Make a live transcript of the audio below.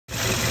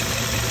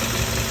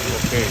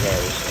Okay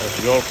guys,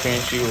 as you all can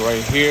see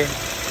right here,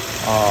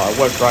 I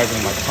was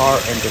driving my car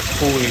and the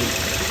pulley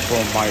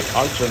from my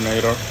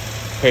alternator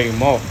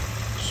came off.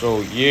 So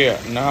yeah,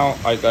 now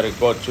I gotta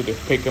go to the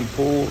pick and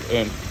pull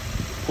and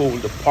pull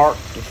the part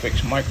to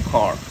fix my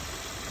car.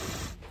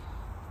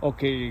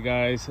 Okay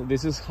guys,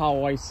 this is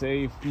how I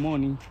save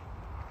money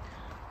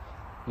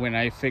when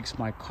I fix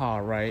my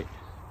car, right?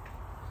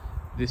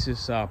 This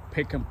is a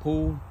pick and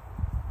pull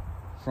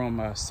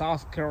from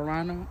South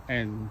Carolina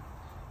and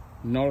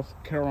North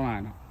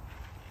Carolina.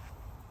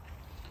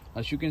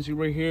 As you can see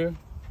right here,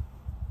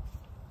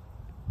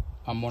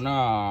 I'm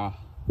gonna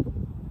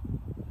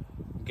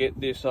get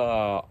this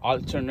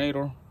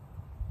alternator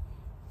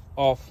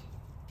off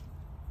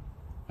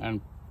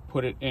and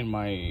put it in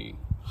my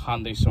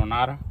Hyundai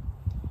Sonata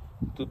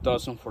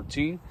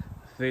 2014.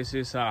 This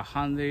is a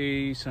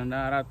Hyundai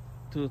Sonata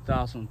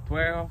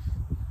 2012,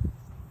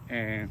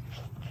 and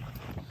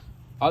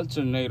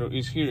alternator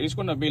is here. It's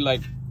gonna be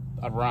like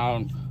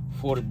around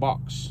 40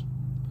 bucks.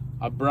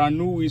 A brand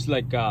new is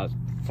like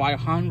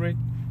 $500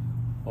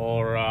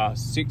 or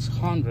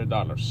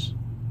 $600,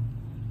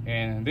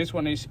 and this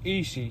one is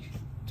easy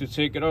to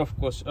take it off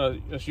because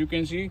as you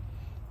can see,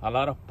 a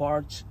lot of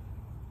parts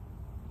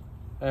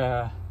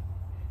have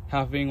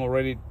been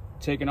already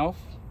taken off,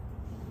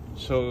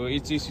 so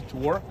it's easy to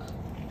work.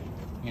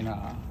 And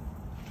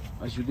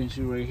as you can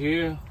see right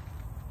here,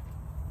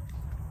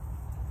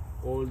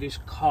 all these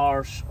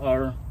cars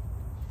are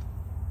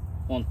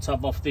on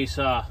top of these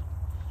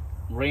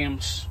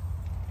rims.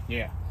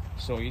 Yeah,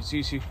 so it's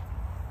easy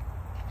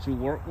to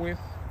work with.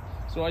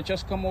 So I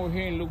just come over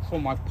here and look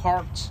for my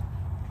parts,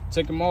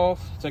 take them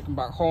off, take them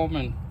back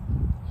home,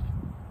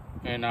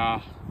 and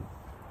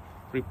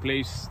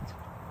replace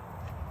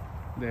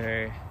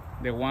the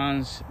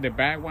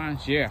bad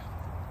ones. Yeah.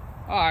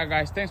 All right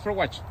guys, thanks for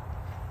watching.